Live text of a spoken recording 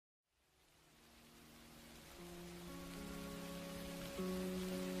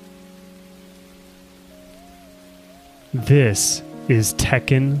This is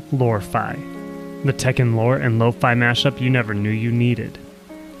Tekken Lore-Fi, the Tekken lore and lo-fi mashup you never knew you needed.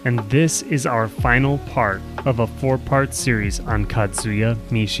 And this is our final part of a 4-part series on Kazuya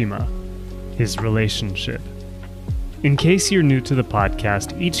Mishima, his relationship. In case you're new to the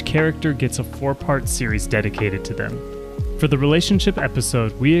podcast, each character gets a 4-part series dedicated to them. For the relationship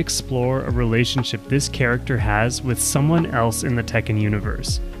episode, we explore a relationship this character has with someone else in the Tekken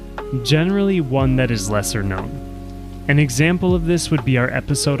universe, generally one that is lesser known. An example of this would be our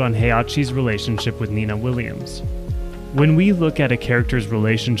episode on Heihachi's relationship with Nina Williams. When we look at a character's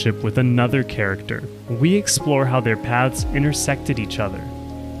relationship with another character, we explore how their paths intersected each other,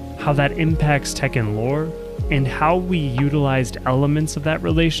 how that impacts Tekken lore, and how we utilized elements of that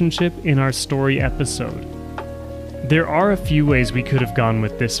relationship in our story episode. There are a few ways we could have gone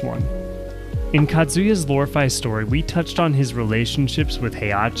with this one. In Kazuya's Lore-Fi story, we touched on his relationships with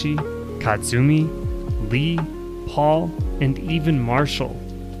Heihachi, Kazumi, Lee, Paul, and even Marshall.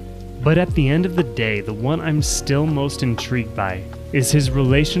 But at the end of the day, the one I'm still most intrigued by is his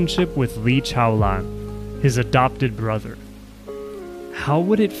relationship with Lee Chaolan, his adopted brother. How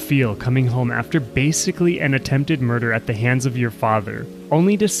would it feel coming home after basically an attempted murder at the hands of your father,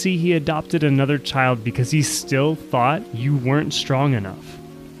 only to see he adopted another child because he still thought you weren't strong enough?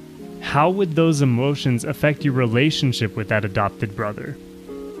 How would those emotions affect your relationship with that adopted brother?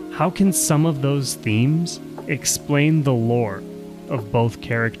 How can some of those themes explain the lore of both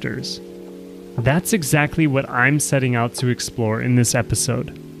characters? That's exactly what I'm setting out to explore in this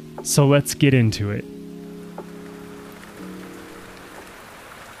episode. So let's get into it.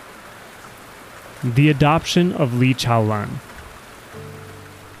 The adoption of Lee Chaolan.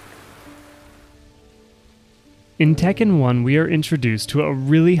 In Tekken 1, we are introduced to a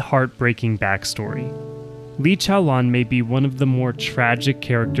really heartbreaking backstory. Lee Chaolan may be one of the more tragic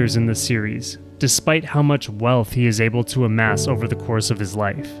characters in the series, despite how much wealth he is able to amass over the course of his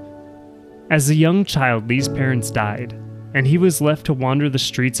life. As a young child, Lee's parents died, and he was left to wander the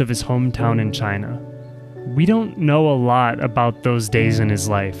streets of his hometown in China. We don't know a lot about those days in his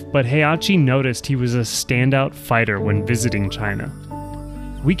life, but Heihachi noticed he was a standout fighter when visiting China.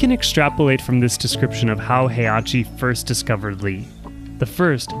 We can extrapolate from this description of how Heihachi first discovered Lee. The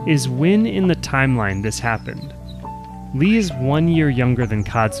first is when in the timeline this happened. Lee is 1 year younger than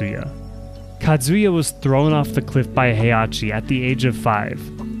Kazuya. Kazuya was thrown off the cliff by Heihachi at the age of 5.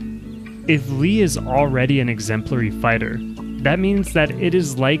 If Lee is already an exemplary fighter, that means that it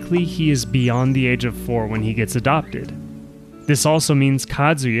is likely he is beyond the age of 4 when he gets adopted. This also means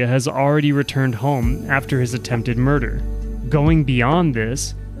Kazuya has already returned home after his attempted murder. Going beyond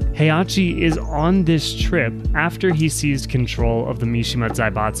this, Heihachi is on this trip after he seized control of the Mishima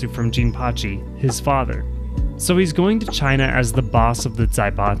Zaibatsu from Jinpachi, his father. So he's going to China as the boss of the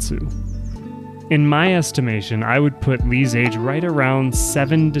Zaibatsu. In my estimation, I would put Lee's age right around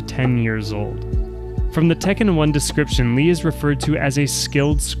 7 to 10 years old. From the Tekken 1 description, Lee is referred to as a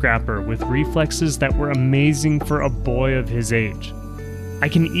skilled scrapper with reflexes that were amazing for a boy of his age. I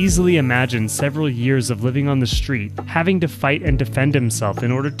can easily imagine several years of living on the street, having to fight and defend himself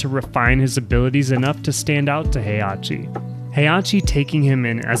in order to refine his abilities enough to stand out to Heihachi. Heihachi taking him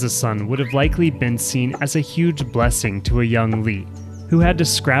in as a son would have likely been seen as a huge blessing to a young Lee, who had to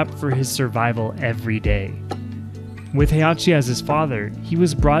scrap for his survival every day. With Heihachi as his father, he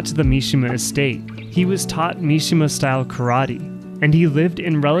was brought to the Mishima estate. He was taught Mishima-style karate, and he lived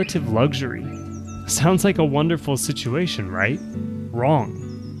in relative luxury. Sounds like a wonderful situation, right?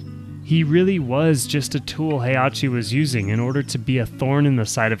 Wrong. He really was just a tool Heihachi was using in order to be a thorn in the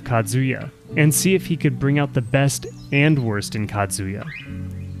side of Kazuya, and see if he could bring out the best and worst in Kazuya.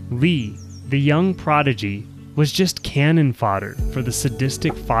 Lee, the young prodigy, was just cannon fodder for the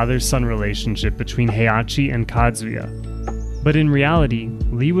sadistic father-son relationship between Heihachi and Kazuya. But in reality,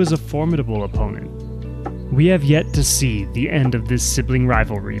 Lee was a formidable opponent. We have yet to see the end of this sibling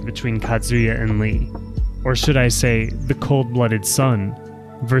rivalry between Kazuya and Lee. Or should I say, the cold-blooded son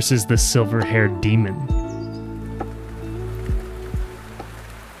versus the silver-haired demon.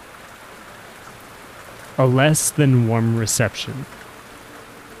 A less than warm reception.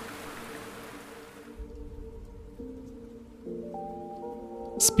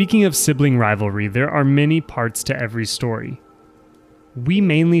 Speaking of sibling rivalry, there are many parts to every story. We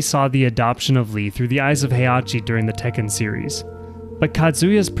mainly saw the adoption of Lee through the eyes of Heihachi during the Tekken series, but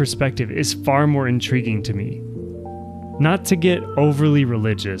Kazuya's perspective is far more intriguing to me. Not to get overly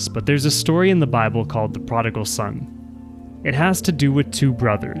religious, but there's a story in the Bible called the Prodigal Son. It has to do with 2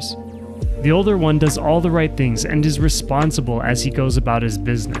 brothers. The older one does all the right things and is responsible as he goes about his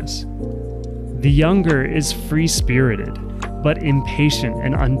business. The younger is free-spirited, but impatient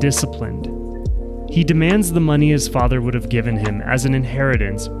and undisciplined. He demands the money his father would have given him as an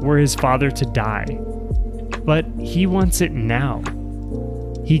inheritance were his father to die. But he wants it now.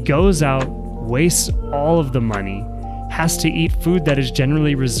 He goes out, wastes all of the money, has to eat food that is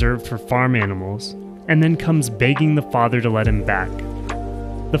generally reserved for farm animals, and then comes begging the father to let him back.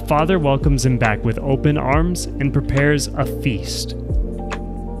 The father welcomes him back with open arms and prepares a feast.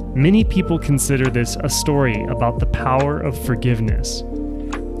 Many people consider this a story about the power of forgiveness,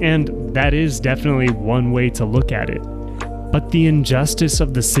 and that is definitely one way to look at it. But the injustice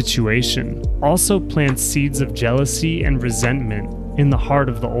of the situation also plants seeds of jealousy and resentment in the heart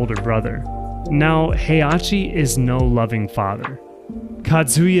of the older brother. Now, Heihachi is no loving father.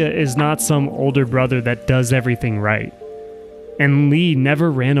 Kazuya is not some older brother that does everything right. And Lee never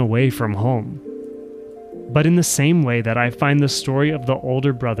ran away from home. But in the same way that I find the story of the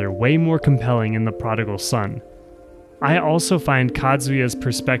older brother way more compelling in The Prodigal Son, I also find Kazuya's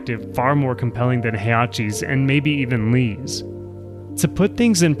perspective far more compelling than Heihachi's and maybe even Lee's. To put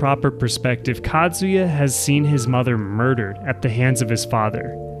things in proper perspective, Kazuya has seen his mother murdered at the hands of his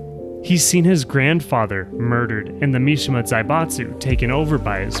father. He's seen his grandfather murdered and the Mishima Zaibatsu taken over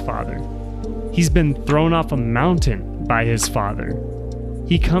by his father. He's been thrown off a mountain by his father.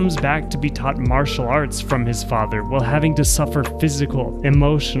 He comes back to be taught martial arts from his father while having to suffer physical,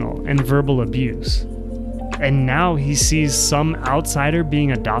 emotional, and verbal abuse. And now he sees some outsider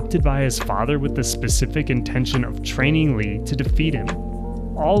being adopted by his father with the specific intention of training Lee to defeat him,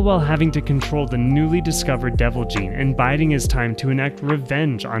 all while having to control the newly discovered devil gene and biding his time to enact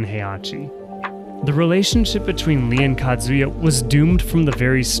revenge on Heihachi. The relationship between Lee and Kazuya was doomed from the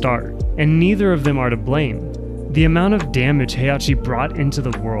very start, and neither of them are to blame. The amount of damage Heihachi brought into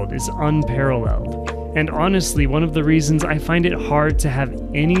the world is unparalleled, and honestly one of the reasons I find it hard to have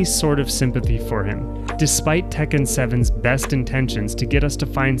any sort of sympathy for him, despite Tekken 7's best intentions to get us to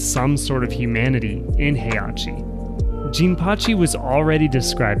find some sort of humanity in Heihachi. Jinpachi was already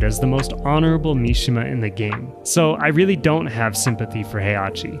described as the most honorable Mishima in the game, so I really don't have sympathy for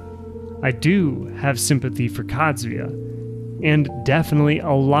Heihachi. I do have sympathy for Kazuya, and definitely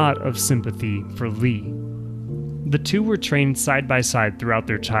a lot of sympathy for Lee. The two were trained side by side throughout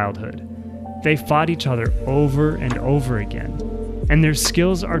their childhood. They fought each other over and over again, and their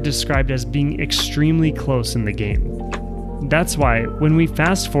skills are described as being extremely close in the game. That's why, when we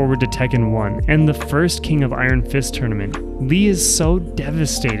fast forward to Tekken 1 and the first King of Iron Fist tournament, Lee is so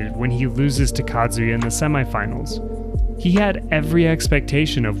devastated when he loses to Kazuya in the semifinals. He had every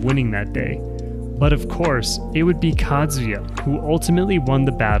expectation of winning that day, but of course, it would be Kazuya who ultimately won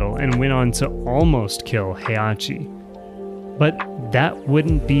the battle and went on to almost kill Heihachi. But that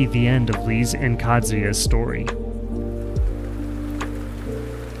wouldn't be the end of Lee's and Kazuya's story.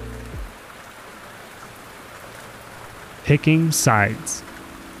 Picking sides.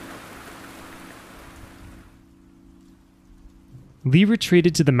 Lee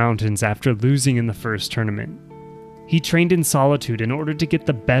retreated to the mountains after losing in the first tournament. He trained in solitude in order to get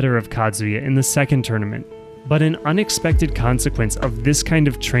the better of Kazuya in the second tournament, but an unexpected consequence of this kind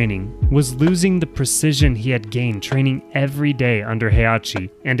of training was losing the precision he had gained training every day under Heihachi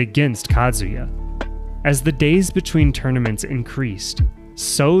and against Kazuya. As the days between tournaments increased,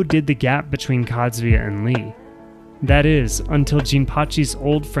 so did the gap between Kazuya and Lee. That is, until Jinpachi's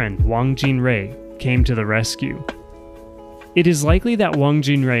old friend Wang Jinrei came to the rescue. It is likely that Wang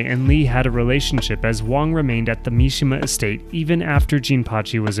Jinrei and Lee had a relationship as Wang remained at the Mishima estate even after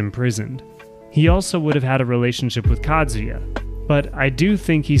Jinpachi was imprisoned. He also would have had a relationship with Kazuya, but I do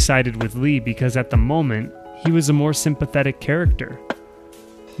think he sided with Lee because at the moment, he was a more sympathetic character.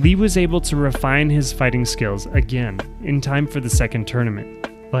 Lee was able to refine his fighting skills again in time for the second tournament,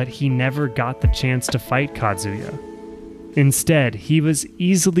 but he never got the chance to fight Kazuya. Instead, he was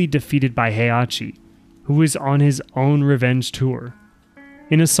easily defeated by Heihachi, who was on his own revenge tour.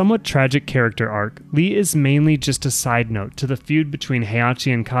 In a somewhat tragic character arc, Lee is mainly just a side note to the feud between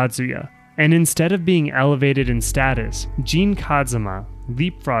Heihachi and Kazuya, and instead of being elevated in status, Jin Kazama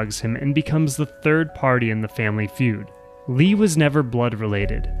leapfrogs him and becomes the third party in the family feud. Lee was never blood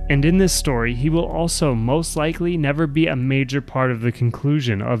related, and in this story he will also most likely never be a major part of the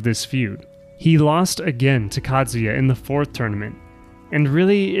conclusion of this feud. He lost again to Kazuya in the fourth tournament, and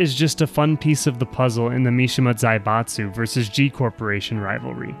really is just a fun piece of the puzzle in the Mishima Zaibatsu vs. G Corporation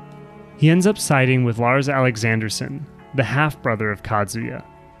rivalry. He ends up siding with Lars Alexanderson, the half-brother of Kazuya.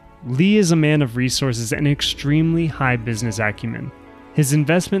 Lee is a man of resources and extremely high business acumen. His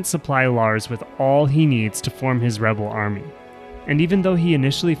investments supply Lars with all he needs to form his rebel army. And even though he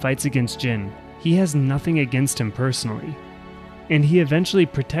initially fights against Jin, he has nothing against him personally. And he eventually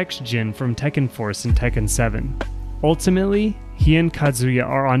protects Jin from Tekken Force in Tekken 7. Ultimately, he and Kazuya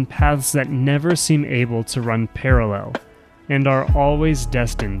are on paths that never seem able to run parallel, and are always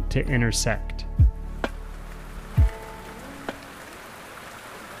destined to intersect.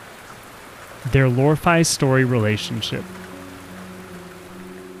 Their Lore-Fi story relationship.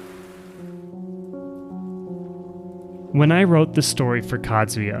 When I wrote the story for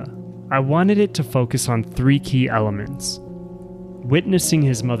Kazuya, I wanted it to focus on 3 key elements: witnessing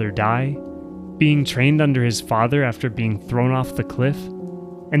his mother die, being trained under his father after being thrown off the cliff,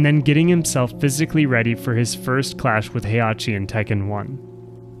 and then getting himself physically ready for his first clash with Heihachi in Tekken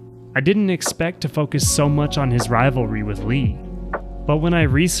 1. I didn't expect to focus so much on his rivalry with Lee, but when I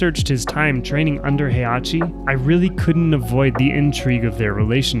researched his time training under Heihachi, I really couldn't avoid the intrigue of their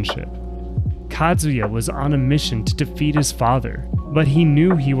relationship. Kazuya was on a mission to defeat his father, but he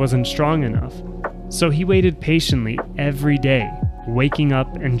knew he wasn't strong enough, so he waited patiently every day, waking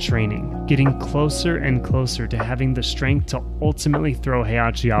up and training, getting closer and closer to having the strength to ultimately throw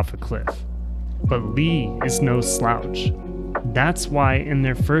Heihachi off a cliff. But Lee is no slouch. That's why in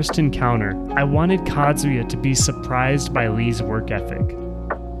their first encounter, I wanted Kazuya to be surprised by Lee's work ethic.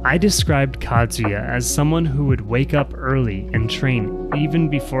 I described Kazuya as someone who would wake up early and train even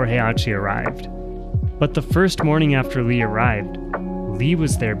before Heihachi arrived. But the first morning after Lee arrived, Lee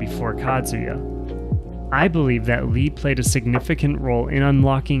was there before Kazuya. I believe that Lee played a significant role in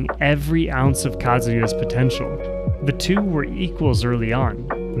unlocking every ounce of Kazuya's potential. The two were equals early on.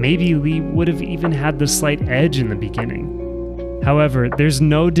 Maybe Lee would have even had the slight edge in the beginning. However, there's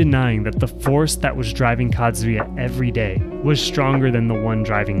no denying that the force that was driving Kazuya every day was stronger than the one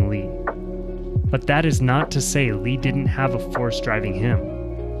driving Lee. But that is not to say Lee didn't have a force driving him.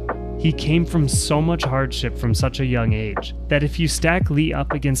 He came from so much hardship from such a young age that if you stack Lee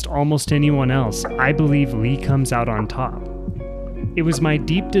up against almost anyone else, I believe Lee comes out on top. It was my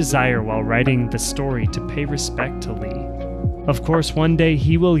deep desire while writing the story to pay respect to Lee. Of course, one day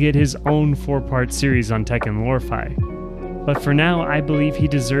he will get his own 4-part series on Tekken Lore-Fi. But for now, I believe he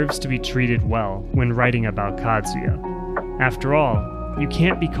deserves to be treated well when writing about Kazuya. After all, you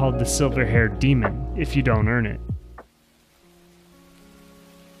can't be called the silver-haired demon if you don't earn it.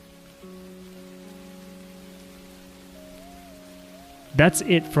 That's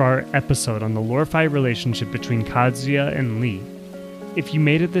it for our episode on the Lore-Fi relationship between Kazuya and Lee. If you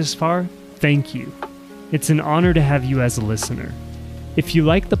made it this far, thank you. It's an honor to have you as a listener. If you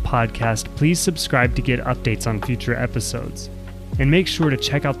like the podcast, please subscribe to get updates on future episodes. And make sure to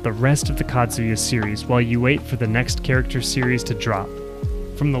check out the rest of the Kazuya series while you wait for the next character series to drop.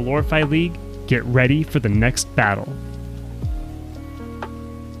 From the Lore-Fi League, get ready for the next battle.